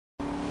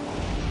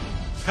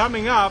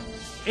Coming up,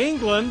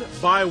 England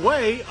by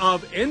way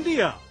of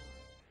India.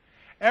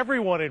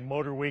 Everyone in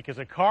Motorweek is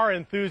a car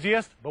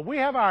enthusiast, but we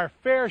have our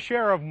fair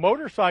share of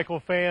motorcycle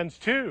fans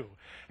too.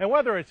 And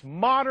whether it's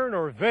modern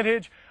or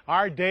vintage,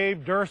 our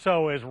Dave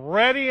Durso is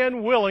ready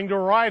and willing to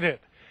ride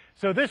it.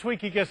 So this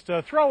week he gets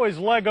to throw his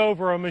leg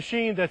over a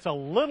machine that's a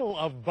little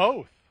of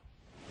both.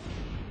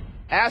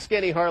 Ask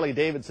any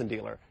Harley-Davidson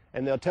dealer,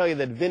 and they'll tell you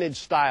that vintage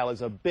style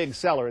is a big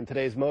seller in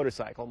today's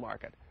motorcycle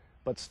market.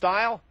 But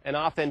style and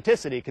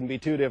authenticity can be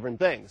two different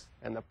things.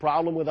 And the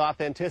problem with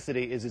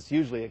authenticity is it's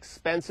usually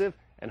expensive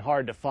and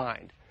hard to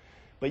find.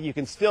 But you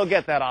can still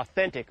get that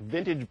authentic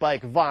vintage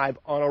bike vibe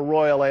on a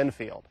Royal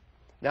Enfield.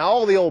 Now,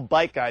 all the old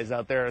bike guys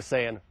out there are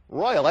saying,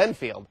 Royal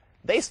Enfield,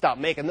 they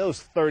stopped making those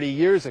 30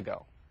 years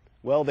ago.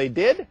 Well, they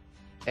did,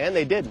 and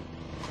they didn't.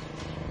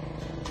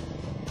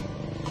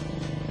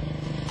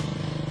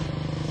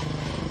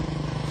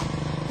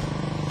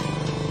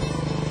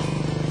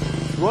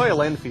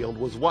 Royal Enfield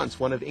was once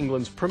one of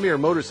England's premier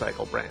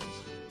motorcycle brands.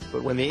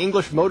 But when the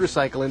English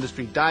motorcycle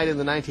industry died in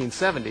the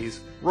 1970s,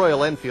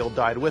 Royal Enfield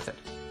died with it,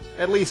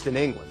 at least in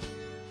England.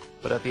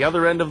 But at the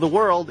other end of the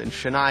world, in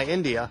Chennai,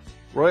 India,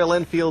 Royal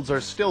Enfields are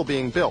still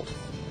being built.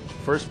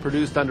 First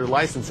produced under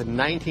license in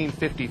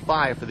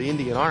 1955 for the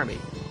Indian Army,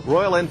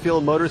 Royal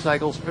Enfield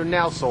motorcycles are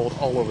now sold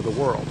all over the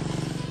world.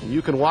 And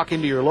you can walk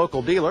into your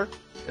local dealer,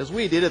 as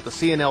we did at the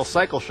C&L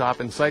Cycle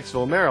Shop in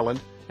Sykesville, Maryland,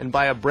 and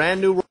buy a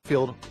brand new Royal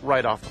Enfield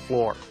right off the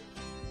floor.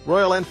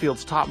 Royal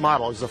Enfield's top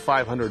model is a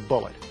 500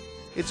 Bullet.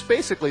 It's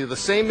basically the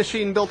same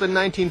machine built in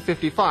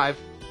 1955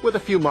 with a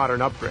few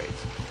modern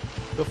upgrades.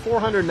 The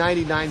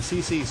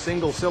 499cc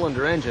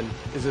single-cylinder engine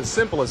is as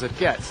simple as it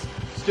gets,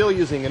 still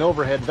using an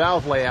overhead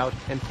valve layout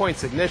and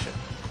points ignition.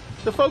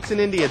 The folks in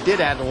India did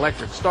add an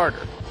electric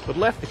starter, but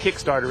left the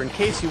kickstarter in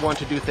case you want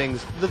to do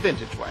things the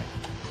vintage way.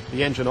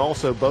 The engine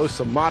also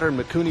boasts a modern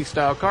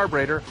Mikuni-style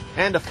carburetor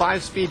and a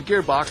 5-speed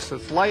gearbox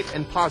that's light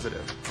and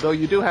positive, though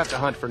you do have to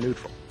hunt for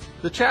neutral.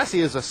 The chassis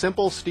is a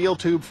simple steel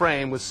tube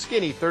frame with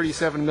skinny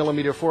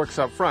 37mm forks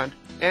up front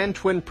and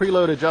twin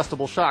preload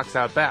adjustable shocks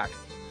out back.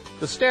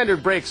 The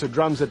standard brakes are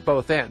drums at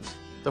both ends,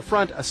 the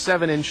front a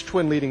 7-inch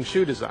twin leading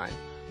shoe design,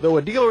 though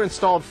a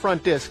dealer-installed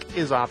front disc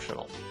is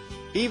optional.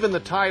 Even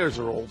the tires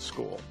are old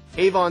school,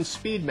 Avon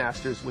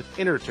Speedmasters with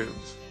inner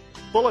tubes.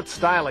 Bullet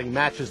styling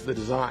matches the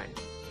design.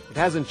 It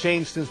hasn't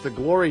changed since the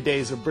glory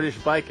days of British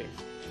biking,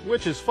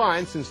 which is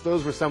fine since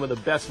those were some of the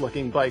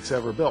best-looking bikes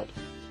ever built.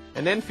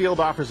 And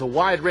Enfield offers a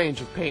wide range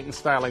of paint and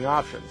styling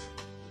options.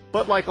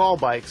 But like all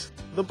bikes,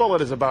 the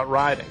Bullet is about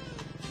riding.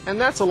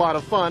 And that's a lot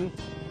of fun,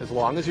 as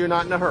long as you're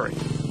not in a hurry.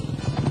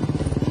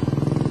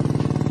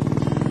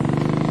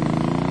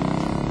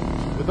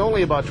 With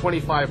only about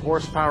 25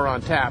 horsepower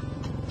on tap,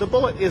 the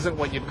Bullet isn't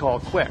what you'd call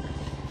quick.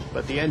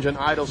 But the engine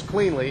idles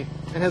cleanly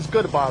and has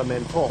good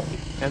bottom-end pull,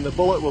 and the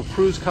Bullet will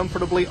cruise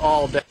comfortably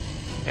all day.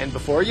 And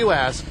before you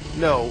ask,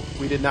 no,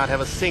 we did not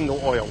have a single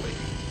oil leak.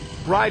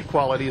 Ride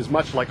quality is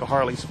much like a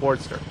Harley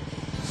Sportster.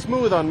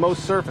 Smooth on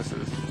most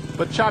surfaces,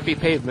 but choppy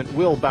pavement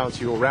will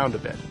bounce you around a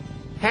bit.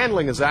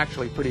 Handling is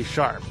actually pretty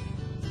sharp.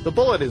 The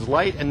Bullet is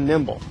light and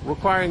nimble,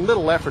 requiring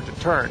little effort to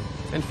turn,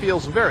 and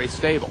feels very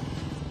stable.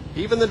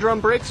 Even the drum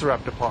brakes are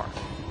up to par.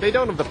 They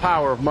don't have the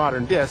power of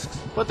modern discs,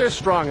 but they're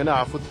strong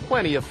enough with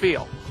plenty of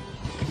feel.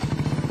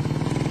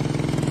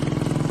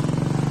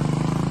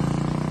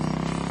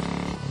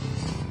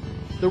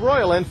 The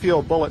Royal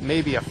Enfield Bullet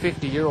may be a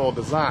 50-year-old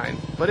design,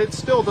 but it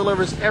still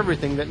delivers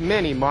everything that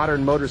many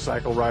modern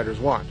motorcycle riders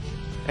want.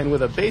 And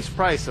with a base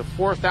price of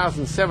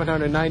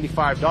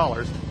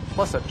 $4,795,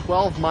 plus a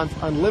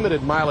 12-month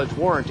unlimited mileage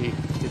warranty,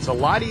 it's a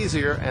lot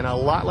easier and a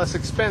lot less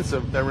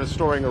expensive than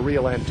restoring a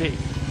real antique.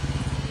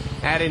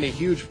 Add in a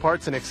huge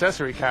parts and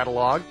accessory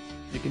catalog,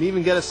 you can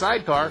even get a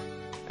sidecar,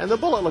 and the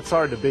Bullet looks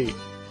hard to beat.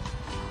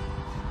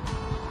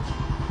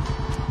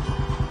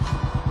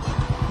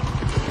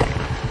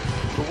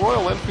 The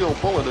Royal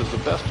Enfield Bullet is the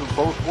best of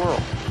both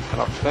worlds.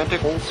 An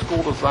authentic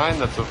old-school design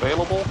that's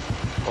available,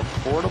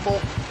 affordable,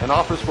 and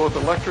offers both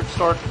electric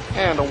start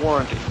and a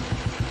warranty.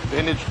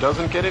 Vintage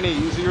doesn't get any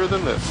easier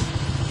than this.